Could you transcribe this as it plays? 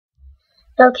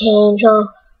Okay, Angel.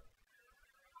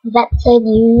 That said,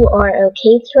 you are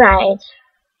okay to ride.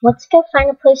 Let's go find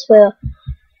a place where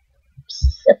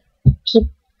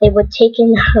they would take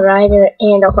in a rider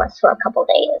and a horse for a couple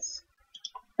days.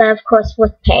 But of course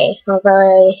with pay,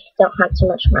 although I don't have too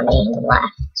much money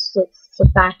left to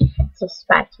survive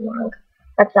too long.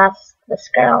 Let's ask this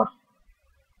girl.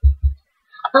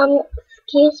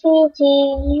 Excuse me, do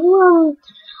you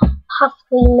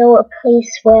possibly know a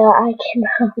place where I can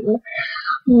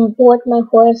board my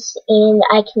horse and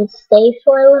I can stay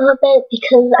for a little bit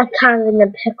because I'm kind of in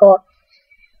a pickle.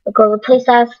 Because the place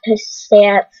I was supposed to stay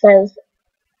at says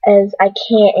as I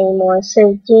can't anymore.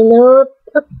 So do you know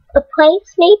a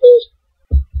place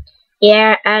maybe?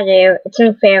 Yeah, I do. It's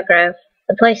in Fairgrove.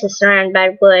 The place is surrounded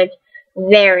by wood.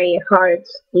 Very hard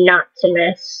not to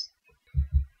miss.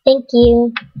 Thank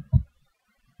you.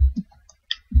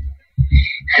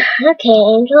 Okay,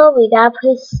 Angel, we got a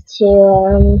place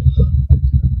to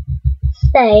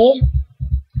stay.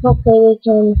 Hopefully we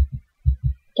can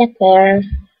get there.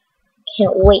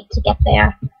 Can't wait to get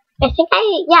there.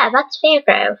 Yeah, that's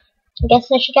Fairgrove. I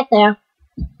guess I should get there.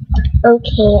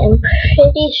 Okay, I'm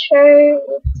pretty sure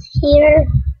it's here.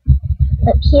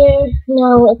 Up here?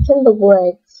 No, it's in the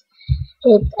woods.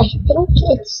 I think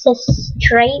it's just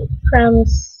straight from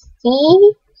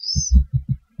Steve's.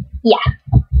 Yeah.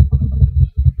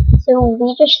 So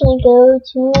we just need to go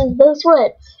to those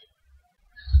woods.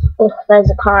 Oh, there's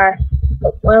a car.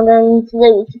 But one of them's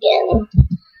loose again.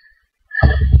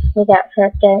 We got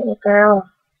forget girl.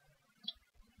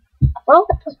 Well,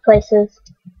 those places.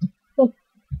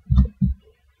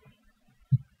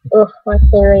 Ugh, once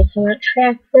they away from that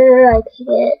tractor,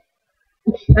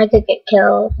 I could get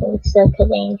killed, and so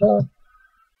could Angel.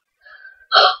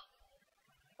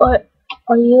 What?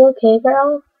 Are you okay,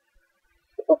 girl?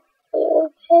 Are you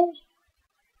okay?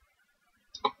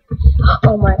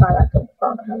 Oh my god, that big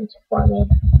frog comes for me.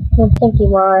 I think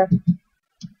you are.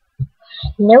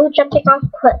 No jumping off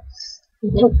cliffs.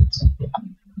 Nope.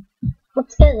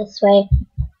 Let's go this way.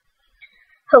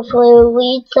 Hopefully it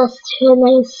leads us to a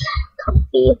nice,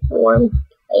 comfy, warm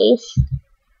place.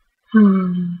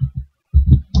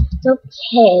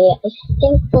 Okay, I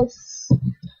think this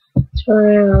is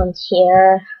around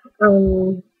here.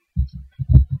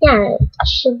 Yeah, it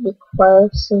should be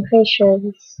close. I'm pretty sure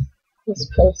this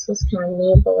place is kind of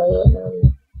neighborly.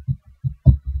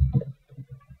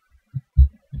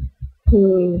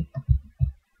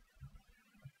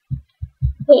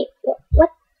 Wait,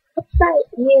 what's that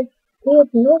weird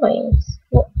noise?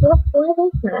 What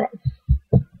is that?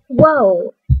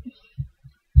 Whoa!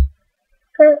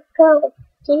 Girl,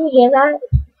 do you hear that?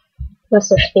 Must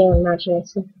have been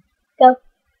imagination. Go.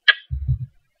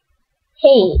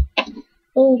 Hey,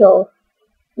 Angel,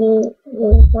 why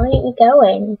aren't you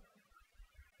going?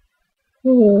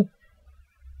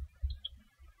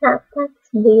 That's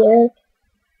weird.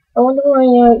 I wonder why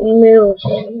you aren't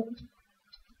moving.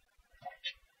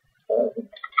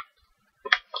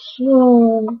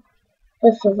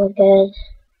 This isn't good.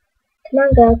 Come on,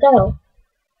 girl, go.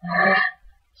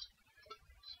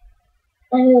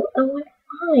 I wonder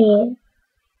why.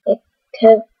 It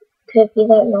could be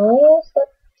that noise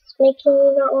that's making me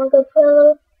not want to go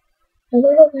further. I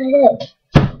wonder what it is.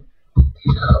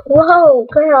 Whoa,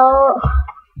 girl.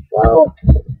 Whoa.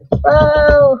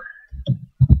 Whoa.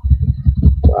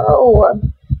 Whoa.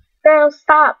 Girl,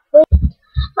 stop.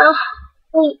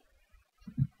 Wait.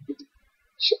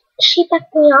 She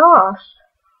backed me off.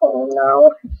 Oh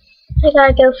no. I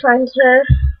gotta go find her.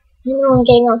 I know I'm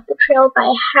getting off the trail, but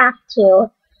I have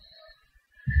to.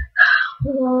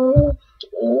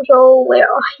 Angel, where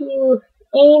are you?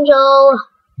 Angel!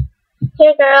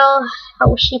 Here, girl.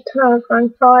 Oh, she couldn't have run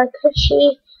far, could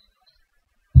she?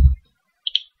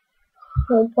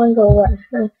 I wonder what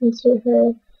happened to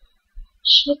her.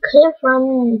 She could have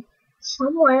run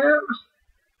somewhere.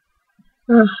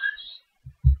 I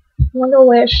wonder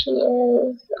where she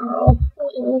is. Oh,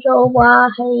 Angel, why?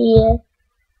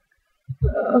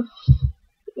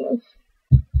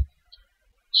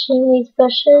 She in these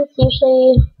bushes.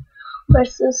 Usually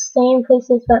horses stay in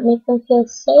places that make them feel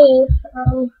safe.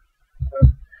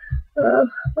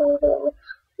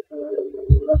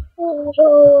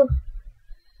 Angel.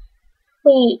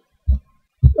 Wait.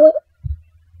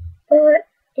 Where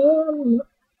am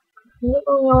I?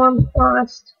 Oh, I'm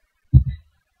lost.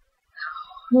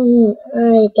 I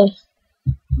guess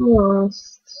I'm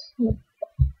lost.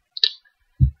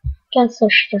 Guess I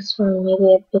should just find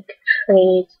maybe a big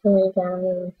tree to lay down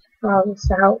and try this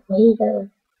out later.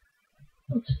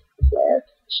 Where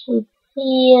could she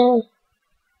be?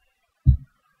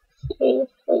 Seriously,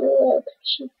 where could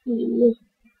she be?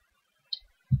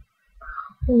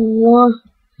 Angel,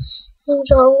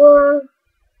 Angel.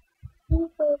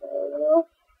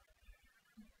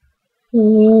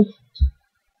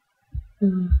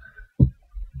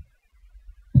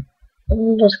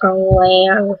 I'm just gonna lay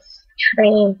on this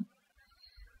train.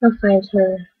 I'll find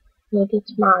her maybe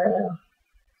tomorrow.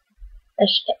 I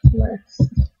should get some rest.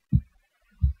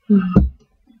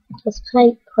 This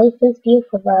place is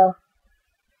beautiful though.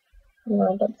 I'm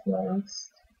gonna get some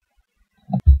rest.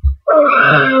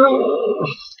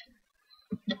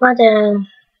 What a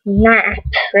nap,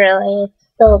 really. It's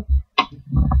still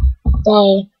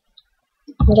day.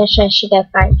 I guess I should go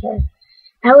find her.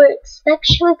 I would expect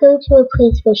she would go to a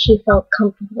place where she felt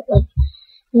comfortable, like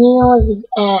near the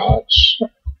edge.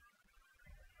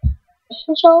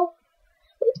 Angel?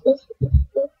 Is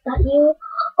that you?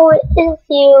 Oh, it is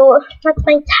you. That's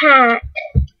my tack.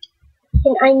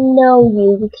 And I know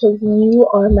you because you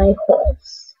are my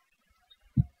horse.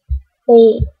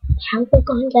 Wait, how are we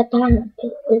going to get back?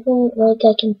 It isn't like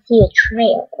I can see a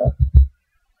trail.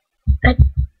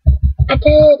 I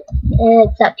did.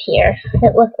 It's up here.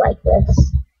 It looked like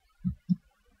this.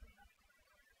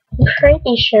 I'm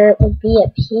pretty sure it would be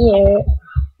up here.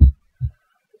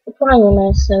 Why am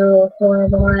I so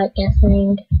horrible at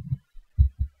guessing?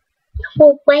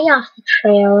 We're way off the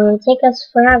trail and it'll take us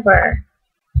forever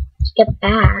to get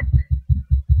back.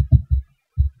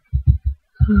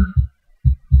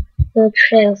 The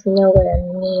trail's nowhere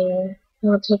near.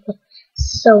 It'll take us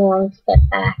so long to get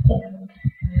back, and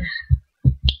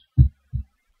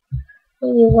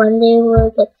maybe one day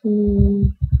we'll get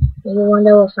some. Maybe one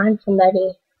day we'll find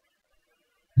somebody.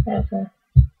 Whatever.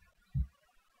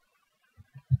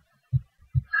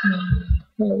 I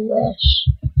wish.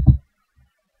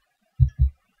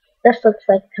 This looks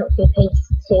like a healthy place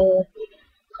to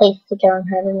go and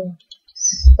have and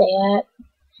stay at.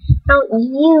 Now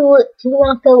you do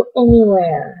not go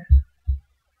anywhere.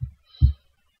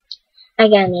 I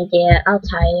got an idea. I'll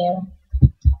tie you.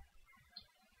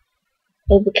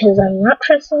 Because I'm not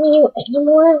trusting you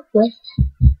anymore with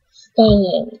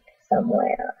staying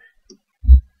somewhere.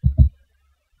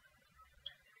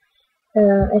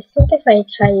 I think if I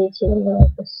tie you to the middle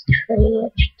of this tree,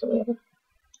 it should do.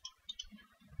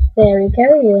 There we go,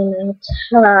 you're now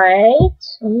tied,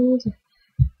 and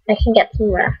I can get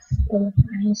some rest in a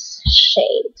nice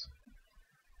shade.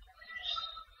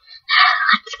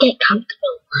 Let's get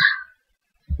comfortable.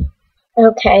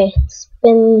 Okay, it's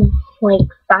been like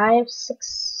 5-6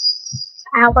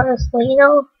 hours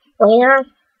later.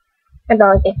 I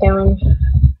better get going.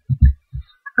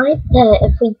 I bet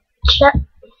if we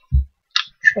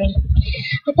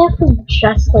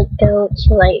just like go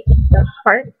to like the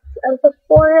heart of the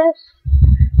forest,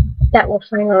 that will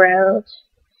find a road.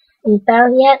 And better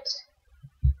yet,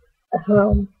 a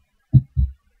home.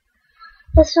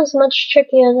 This was much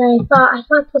trickier than I thought. I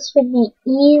thought this would be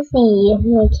easy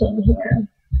when I came here.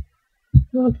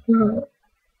 No, it's not.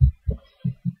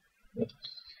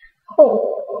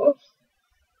 Oh.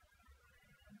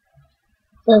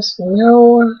 There's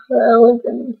no road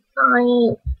in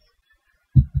sight.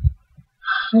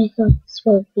 I thought this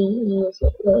would be easy.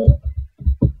 Wait.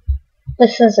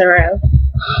 This is a road.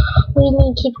 We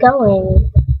need to keep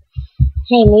going.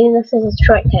 Hey, maybe this is a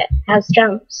shortcut. Has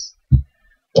jumps.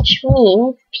 Which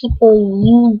means people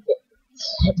use it,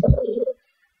 I believe.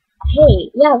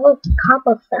 Hey, yeah, look,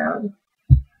 cobblestone.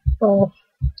 Well,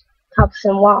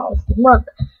 cobblestone walls. Look,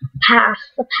 path,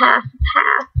 the path.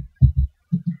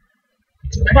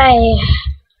 Let's pray.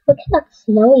 Look at that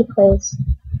snowy place.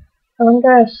 I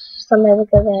wonder if somebody would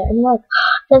go there. And look,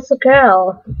 there's a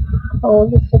girl. Oh,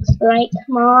 this looks right.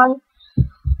 Come on.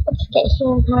 Let's get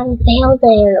here in time.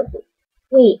 Vale.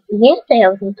 Wait,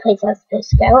 Vale isn't the place I was supposed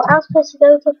to go. I was supposed to go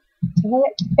to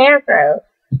Fairgrove.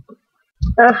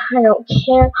 I don't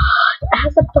care. It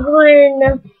has a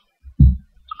barn.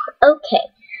 Okay.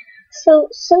 So,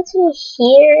 since we're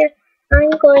here, I'm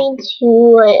going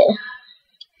to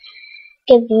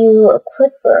give you a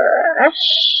quick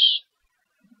brush.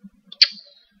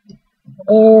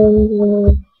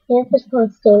 And you're just going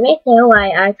to stay right there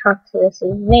while I talk to this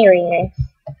very nice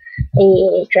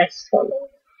dressed woman.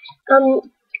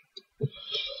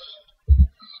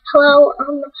 Hello,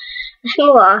 I'm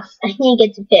lost. I need to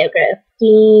get to Fairgrove. Do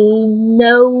you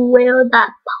know where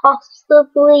that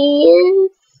possibly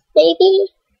is, baby?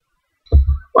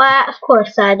 Well, of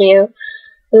course I do.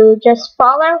 Just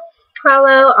follow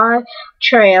our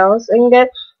trails and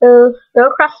go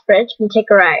across the bridge and take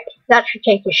a right. That should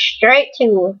take you straight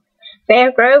to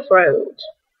Fairgrove Road.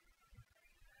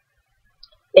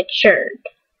 Pictured.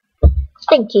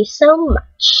 Thank you so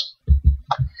much.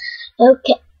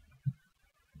 Okay.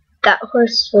 That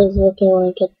horse was looking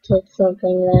like it did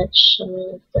something that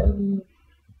shouldn't have done.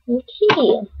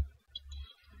 Okay.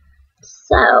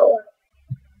 So,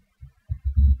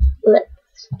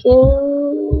 let's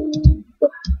go.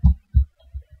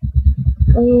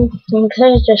 I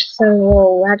could have just sent a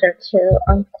little letter to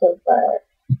Uncle, but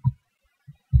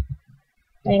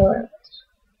I won't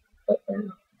right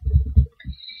now.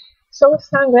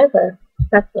 Silverstone River.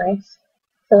 That's nice.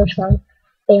 Silverstone.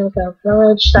 Fairgrove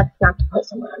Village. That's not the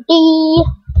place I want to be.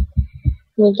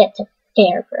 We get to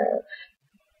Fairgrove.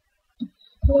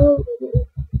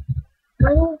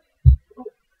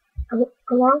 I'm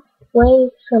a long way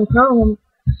from home.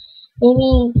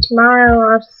 Maybe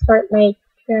tomorrow I'll start my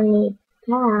journey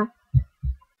back.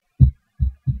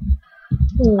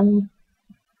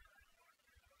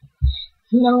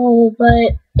 No, but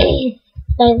I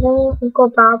think Uncle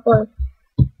Bob would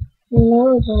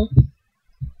notice.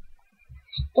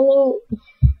 I mean,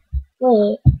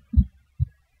 wait,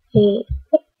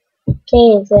 what day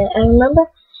is it? I remember,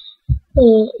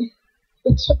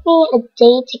 it took me a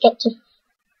day to get to,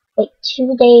 like,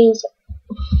 2 days.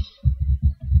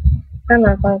 I'm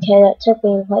not gonna care, that took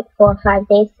me like 4 or 5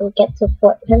 days to get to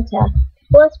Fort Pinta.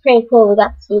 It was pretty cool. We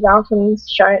got to see dolphins,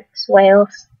 sharks,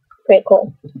 whales. Pretty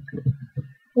cool.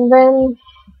 And then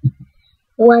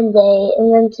one day,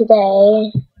 and then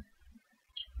today.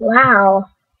 Wow.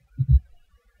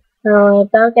 I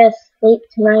better get sleep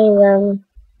tonight and then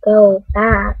go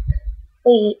back.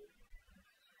 Wait.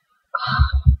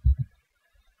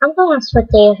 I'm gonna ask what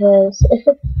day it is.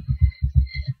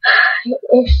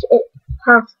 If it's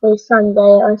possibly Sunday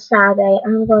or Saturday,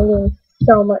 I'm going to be in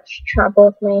so much trouble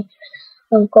with my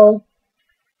uncle.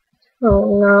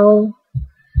 Oh no.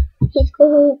 He's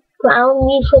going to ground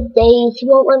me for days. He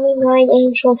won't let me ride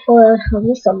Angel for at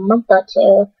least a month or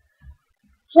 2.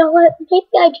 You know what? Maybe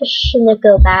I just shouldn't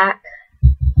go back.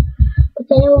 But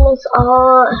then it was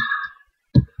all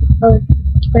of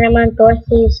Grandma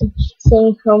Dorothy's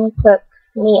saying home cooked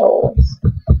meals.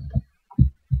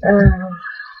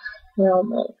 Oh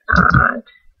my god.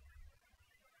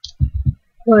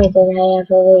 Why did I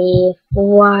ever leave?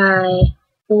 Why?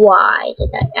 Why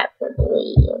did I ever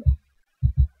leave?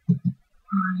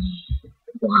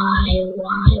 Why?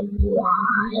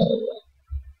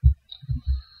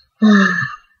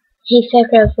 Hey,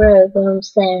 Fairgrove Road,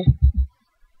 almost there.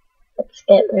 Let's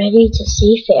get ready to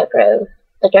see Fairgrove.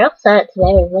 The girl said it's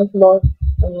very visible.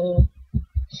 I mean,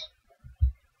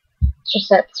 she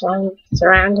said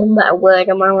surrounded by wood.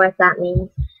 I wonder what that means.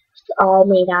 It's all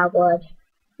made out of wood.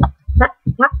 That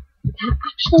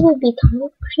actually would be kind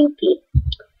of creepy.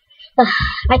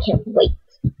 I can't wait.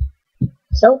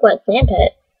 So good,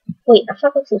 Sandpit. Wait, I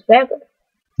thought this was Fairgrove.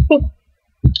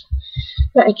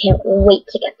 I can't wait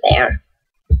to get there.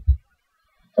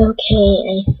 Okay,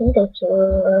 I think it's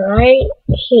right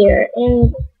here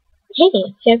in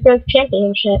Fairgrove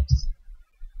Championships.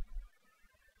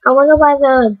 I wonder why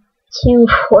the 2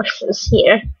 horses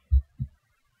here.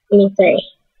 I mean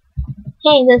 3.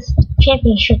 Hey, this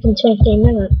championship in 20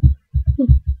 minutes.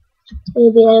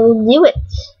 Maybe I will do it.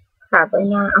 Probably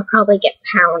not. I'll probably get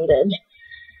pounded.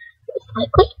 It's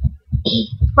likely.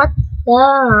 What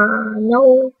the?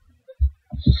 No.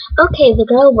 Okay, the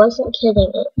girl wasn't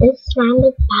kidding. It is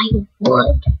surrounded by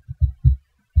wood.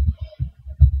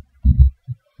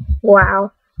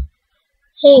 Wow.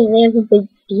 Hey, they have a big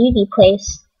beauty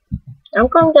place. I'm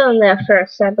gonna go in there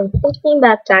first. I've been thinking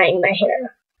about dyeing my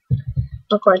hair.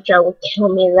 Uncle Joe would kill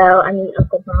me though. I mean,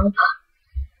 Uncle Bob.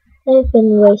 I've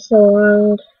been away so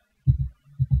long.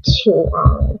 Too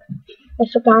long. I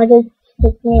forgot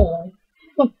his name.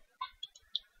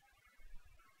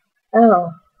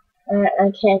 Oh.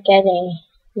 I can't get any.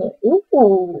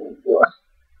 Ooh.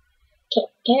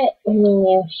 Can't get any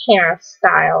new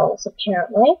hairstyles,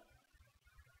 apparently.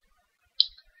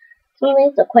 Some of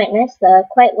these are quite nice, though.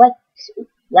 Quite like,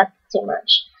 that's too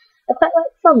much. I quite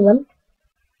like some of them.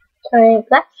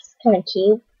 That's kind of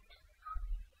cute.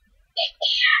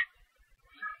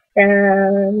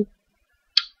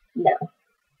 No.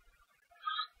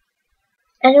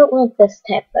 I don't like this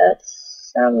type of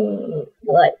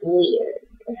somewhat weird.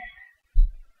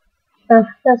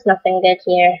 There's nothing good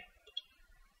here.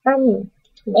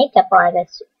 Makeup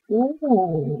artist.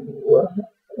 Ooh.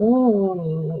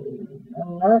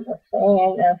 I'm not a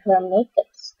fan of her makeup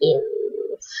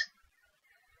skills.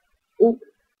 Ooh.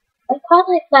 I quite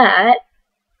like that.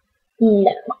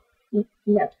 No.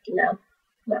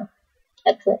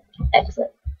 Exit.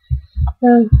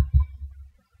 Come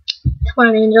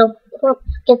on, Angel. Let's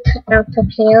get out of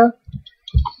here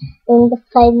and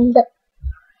find the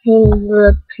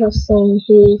person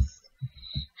who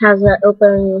has an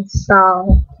open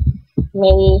stall.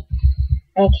 Maybe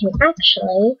I can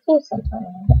actually do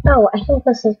something. Oh, I think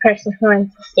this is the person who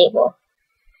runs the stable.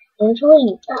 Angela,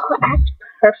 you act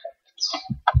perfect.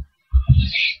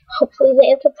 Hopefully they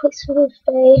have a place for me to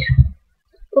stay.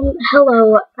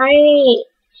 Hello, I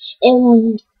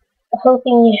am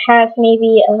hoping you have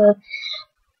maybe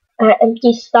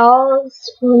empty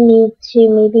stalls for me to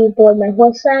maybe board my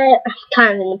horse at. I'm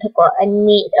kind of in a pickle. I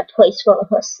need a place for my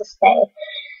horse to stay.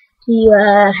 Do you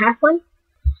have one?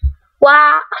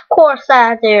 Why, of course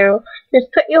I do.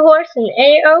 Just put your horse in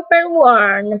any open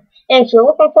one. And if you're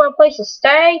looking for a place to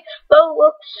stay, go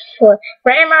look for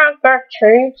Grandma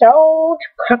Gertrude's old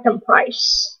cooking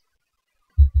place.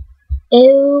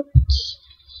 Okay.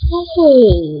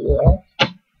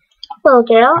 Well,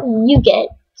 girl, you get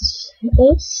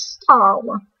a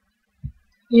stall.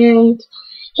 And,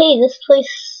 hey, this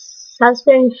place has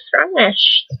been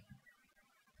furnished.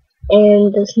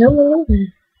 And there's no one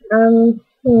in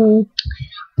there.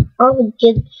 All the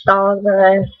good stalls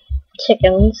are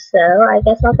chickens, so I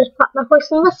guess I'll just pop my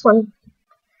horse in this one.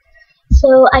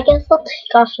 So I guess I'll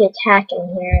take off the attack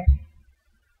in here.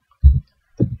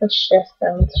 Let's just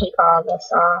take all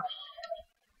this off.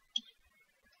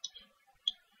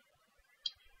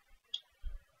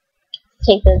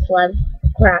 Take those leg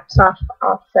wraps off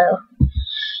also.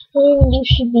 And you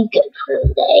should be good for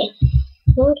the day.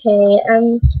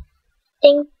 Okay,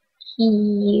 thank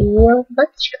you.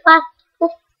 Let's class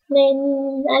this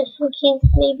man. I think he's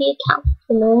maybe a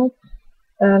councilman.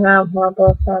 I'm horrible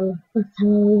with them. Last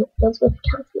time I was with a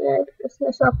councilman, I pissed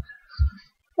myself.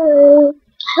 Hello, do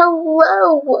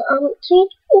you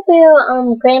know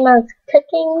where, Grandma's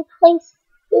cooking place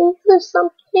is or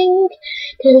something?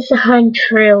 Because I'm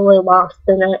truly lost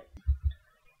in it.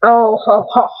 Oh, ha,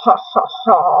 ha, ha, ha,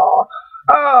 ha.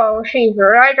 Oh, she's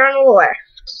right on the left.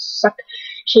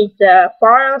 She's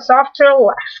farthest off to the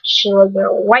left. She lives in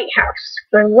a White House.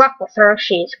 Good luck with her.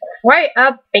 She's quite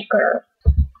a baker.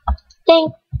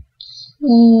 Thank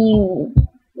you.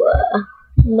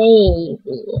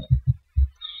 Maybe.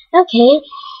 Okay,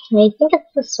 I think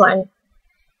it's this one.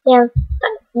 Yeah,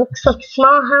 that looks like a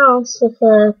small house with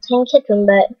a tiny kitchen,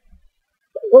 but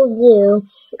it will do.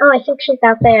 Oh, I think she's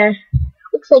out there.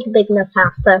 Looks like a big enough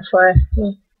house though for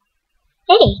me.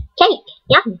 Hey, cake!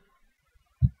 Yum!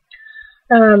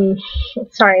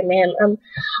 Sorry ma'am,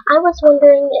 I was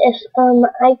wondering if,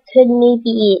 I could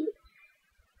maybe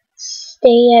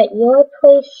stay at your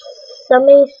place.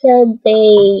 Somebody said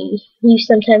you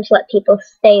sometimes let people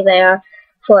stay there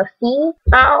for a fee.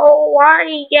 Oh,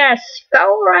 why yes,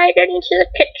 go right into the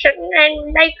kitchen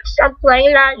and make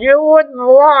something that you would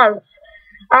love.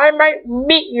 I might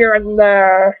meet you in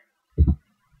there.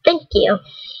 Thank you.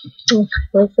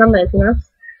 With somebody's nice.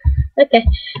 Okay,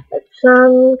 let's go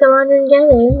on and get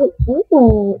in.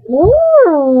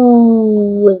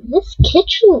 Ooh, this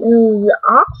kitchen is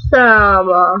awesome.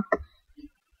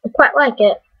 I quite like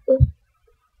it.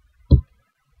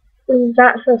 Is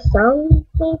that her son,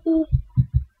 maybe?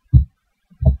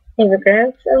 Maybe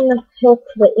grandson,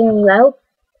 hopefully in low.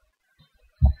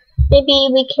 Maybe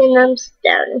we can sit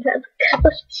down and have a cup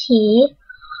of tea.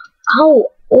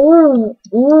 Oh,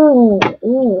 ooh.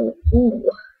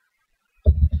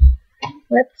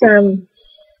 Let's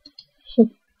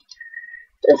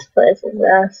this place is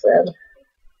awesome.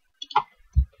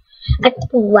 I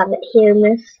love it here in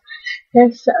this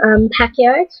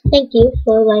backyard. Thank you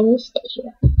for letting me stay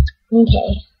here.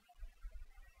 Okay.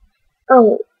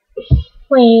 Oh,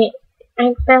 wait.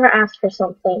 I better ask for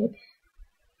something.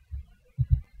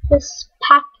 This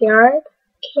backyard,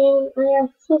 can I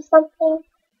ask you something?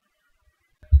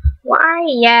 Why,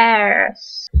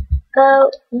 yes.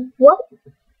 What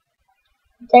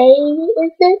day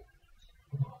is it?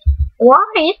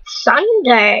 Why, it's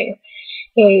Sunday.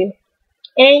 Hey,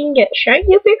 and shouldn't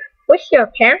you be with your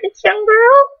parents, young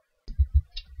girl?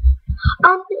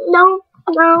 No,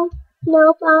 I'm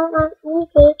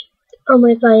good. Oh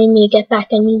my god, I need to get back.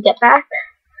 I need to get back.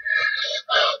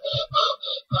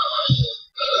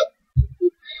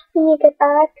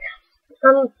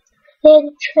 Hey,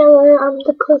 trailer,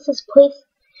 the closest place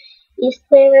east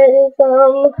there is,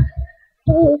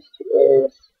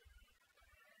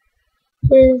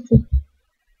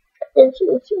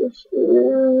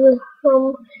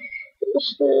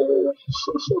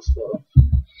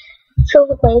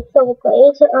 Silver Glade, oh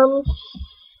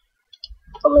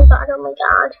my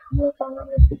god. Oh,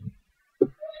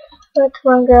 come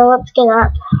on, girl, let's get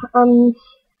up. Come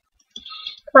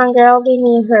on, girl, we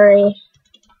need to hurry.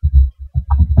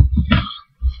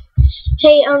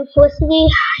 Hey, Felicity,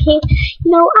 I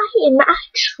am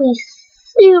actually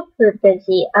super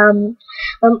busy. I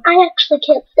actually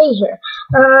can't stay here.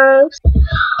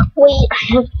 Wait, I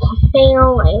have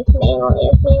mail, I have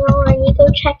mail, I need to go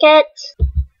check it.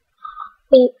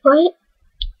 Wait, what?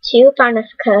 To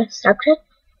Barnifica subject?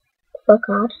 Oh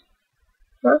god.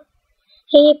 Huh?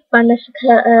 Hey,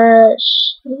 Barnifica,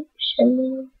 you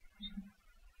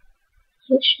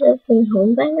should have been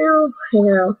home by now? I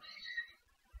know.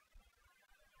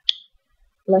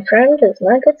 My friend is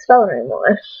not a good speller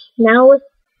anymore.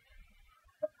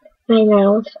 By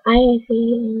now with Ivy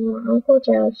and Uncle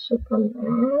Joe should come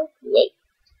back. Yay.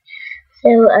 So,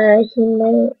 he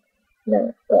might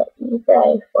not let you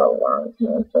die for a long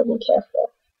time, so be careful.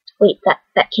 Wait, that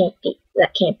can't be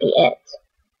it.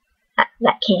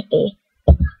 That can't be.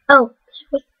 Oh,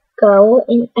 there we go,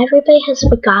 and everybody has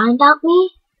forgotten about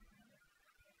me?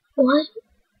 What?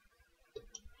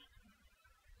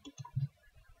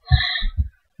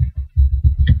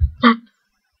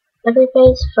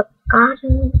 Everybody's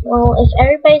forgotten? Well, if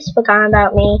everybody's forgotten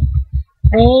about me,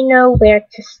 I know where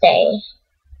to stay.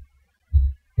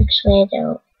 Actually, I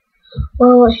don't.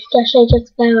 Well, I guess I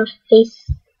just gotta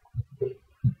face...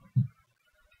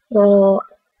 Well,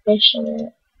 I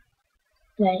shouldn't.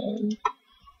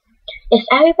 If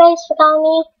everybody's forgotten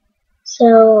me,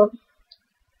 so...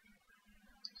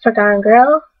 Forgotten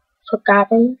girl,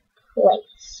 forgotten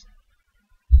place.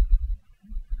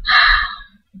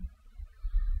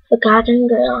 Forgotten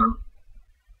girl,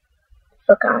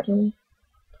 forgotten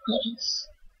place.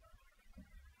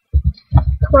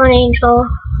 Come on, Angel.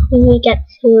 When we get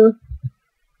to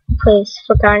place,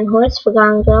 forgotten horse,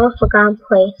 forgotten girl, forgotten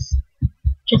place.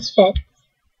 Just fits.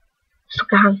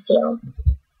 Forgotten field.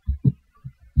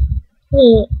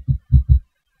 Wait,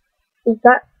 is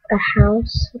that a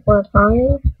house or a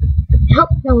barn? I hope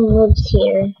no one lives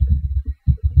here.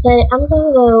 But I'm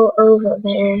gonna go over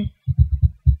there.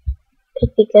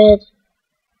 Could be good.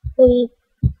 Wait.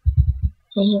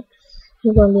 Thanks.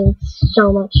 I'm gonna be in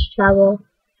so much trouble.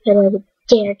 I don't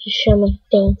dare to show my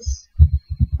face. I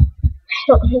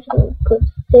don't have any good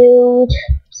food.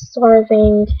 I'm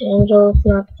starving. Angel's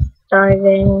not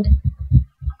starving.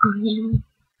 I am.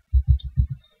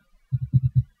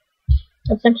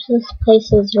 Essentially, this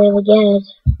place is really good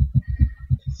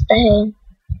to stay.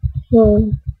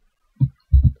 Let's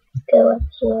go up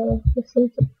here. This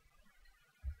is a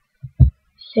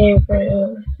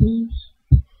fairground, maybe.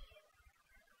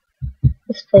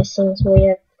 This place seems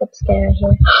weird. Let's get out of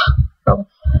here. Oh,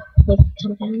 maybe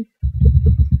come down.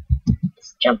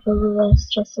 Let's jump over this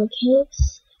just in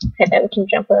case. I bet we can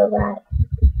jump over that.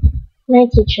 My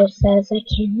teacher says I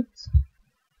can't.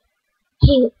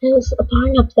 Hey, there's a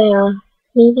barn up there.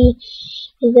 Maybe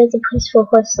there's a place for a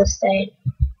horse to stay.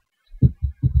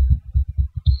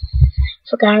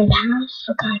 Forgotten path,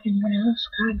 forgotten road,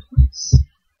 forgotten horse.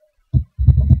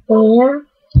 Oh yeah,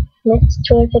 next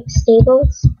terrific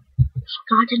stables.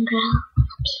 Forgotten girl.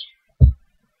 Up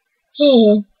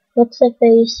here. Hey, looks like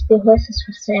there used to be horses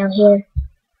for sale here.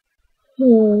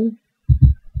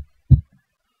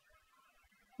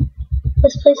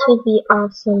 This place would be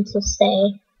awesome to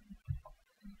stay.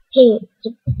 Hey,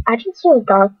 I just hear a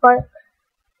dog bark.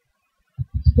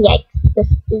 Yikes, this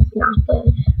is not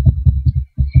good.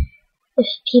 If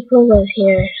people live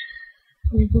here,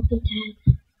 I will be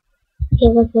dead. Hey,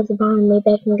 look, there's a barn.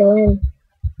 Maybe I can go in.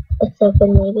 It's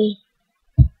open, maybe.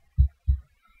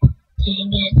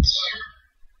 Dang it.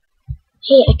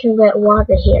 Hey, I can get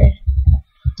water here.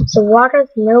 So water's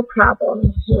no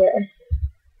problem here.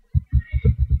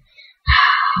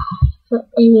 For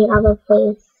any other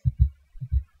place.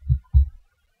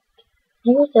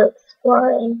 Maybe go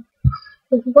exploring.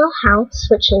 There's a little house,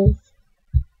 which is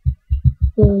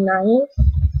nice.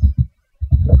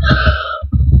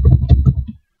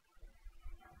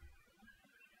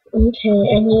 Okay,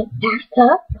 I need to back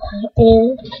up,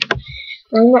 and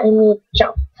then I need to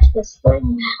jump this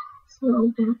thing.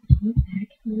 So back.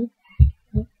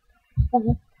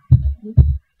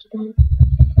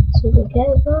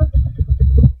 Together.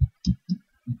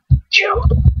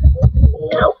 Jump.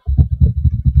 No.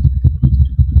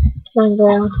 Come on,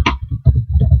 girl.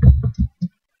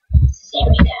 There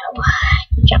we go.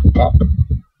 Jumped it.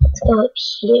 Let's go up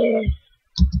here.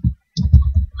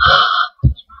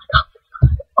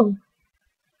 Oh.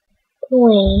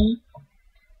 Wait.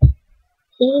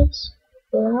 These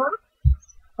rocks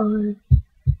are...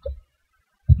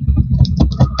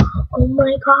 Oh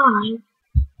my god.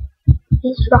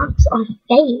 These rocks are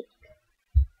fake.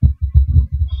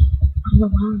 I don't know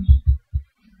why.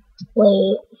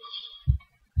 Wait.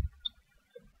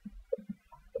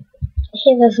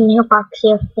 Hey, there's a mailbox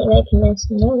here. Maybe I can make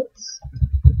some notes.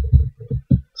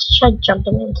 Let's try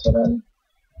jumping into them.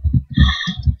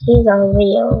 These are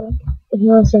real. You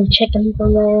want some chicken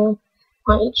from there?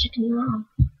 I'll eat chicken now.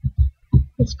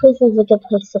 This place is a good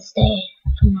place to stay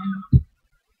for now.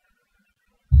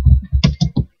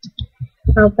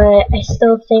 Oh, but I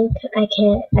still think I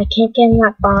can't get in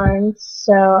that barn,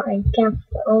 so I guess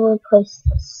the only place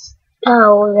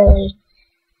really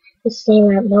to stay in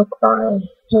that milk barn.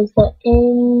 Is there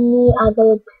any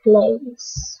other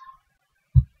place?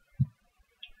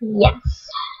 Yes,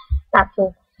 that's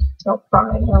a milk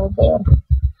barn over there.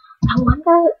 I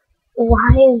wonder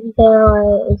why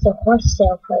there is a horse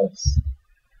sale place.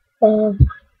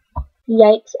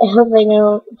 Yikes, I hope they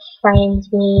don't find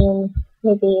me and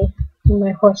maybe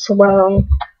my horse alone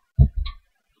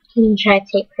and try to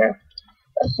take her.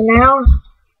 But for now,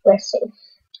 we're safe.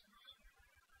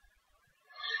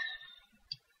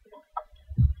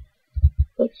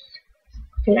 Safe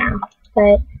for now.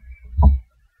 But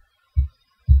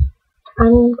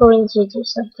I'm going to do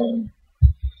something.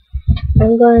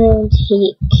 I'm going to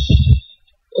take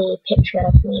a picture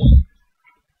of me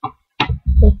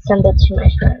and send it to my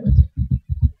friend.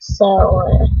 So,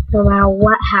 no matter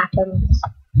what happens,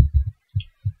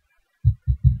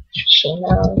 she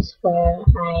knows where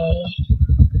I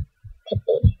could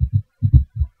be.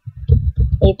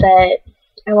 But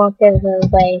I won't give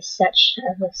away such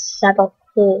a subtle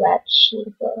clue that she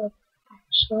will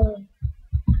actually.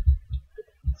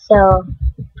 So,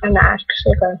 I'm not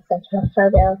actually going to send her a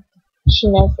photo. She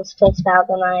knows this place better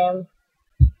than I am.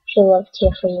 She lived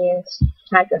here for years.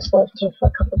 I just lived here for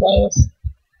a couple days.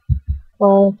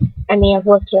 Well, I mean, I've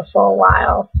lived here for a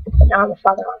while, but now I'm a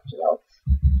father on fields.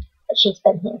 But she's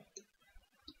been here.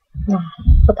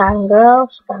 Forgotten girl,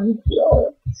 forgotten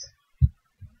fields.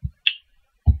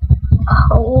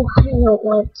 Oh, I don't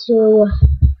want to.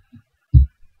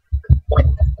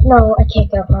 No, I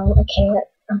can't go home. I can't.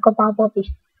 Uncle Bob will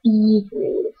be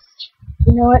furious.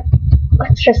 You know what?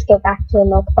 Let's just go back to the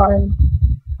milk barn.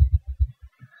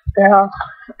 Girl,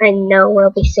 I know we'll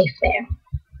be safe there.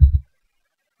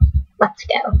 Let's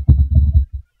go.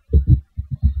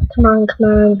 Come on.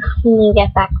 We need to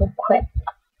get back real quick.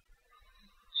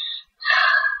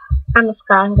 I'm a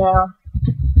forgotten girl,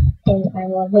 and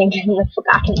I'm living in the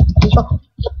forgotten field.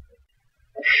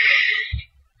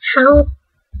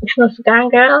 I'm a forgotten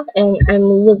girl, and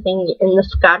I'm living in the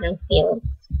forgotten field.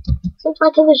 Seems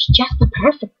like it was just the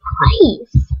perfect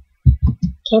place.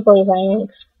 Can't believe I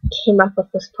came up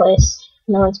with this place.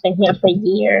 No one's been here for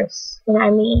years, and I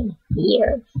mean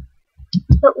years.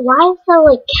 But why is there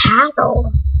like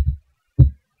cattle?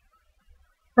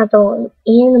 Are the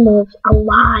animals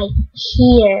alive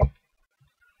here?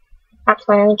 That's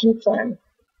my only concern.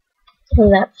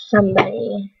 And that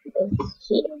somebody is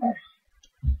here.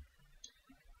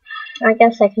 I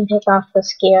guess I can take off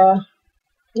this gear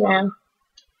now.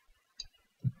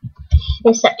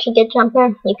 You're such a good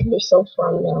jumper. You could be sold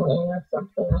for $1 million or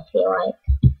something, I feel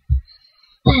like.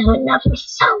 I would never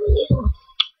sell you.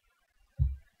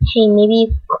 Hey, maybe you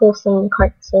could pull some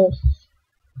carts of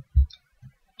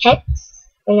eggs,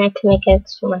 and I can make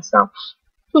eggs for myself.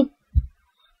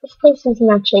 This place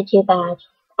isn't actually too bad.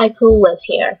 I could live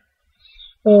here.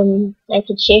 I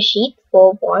could share sheep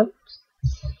for once.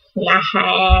 Nah,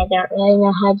 I don't really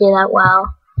know how to do that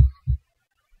well.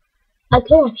 I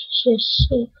could actually share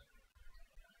sheep.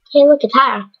 Hey, look, a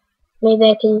tire. Maybe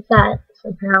I can use that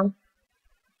somehow.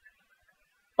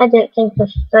 I didn't think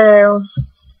this through.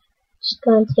 Just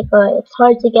gonna take a. It's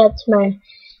hard to get to my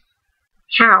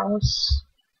house.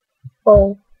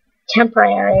 Well,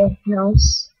 temporary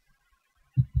house.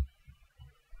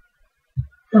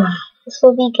 This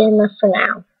will be good enough for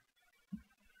now.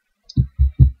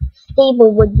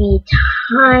 Stable would be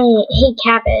tiny. Hey,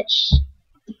 cabbage.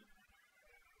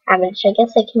 Cabbage. I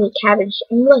guess I can eat cabbage.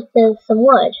 And look, there's some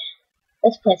wood.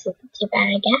 This place isn't too bad,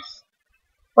 I guess.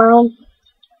 Well,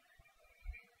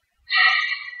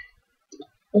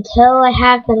 until I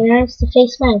have the nerves to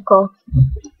face my uncle,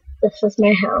 this is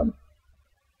my home.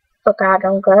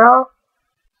 Forgotten girl,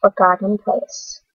 forgotten place.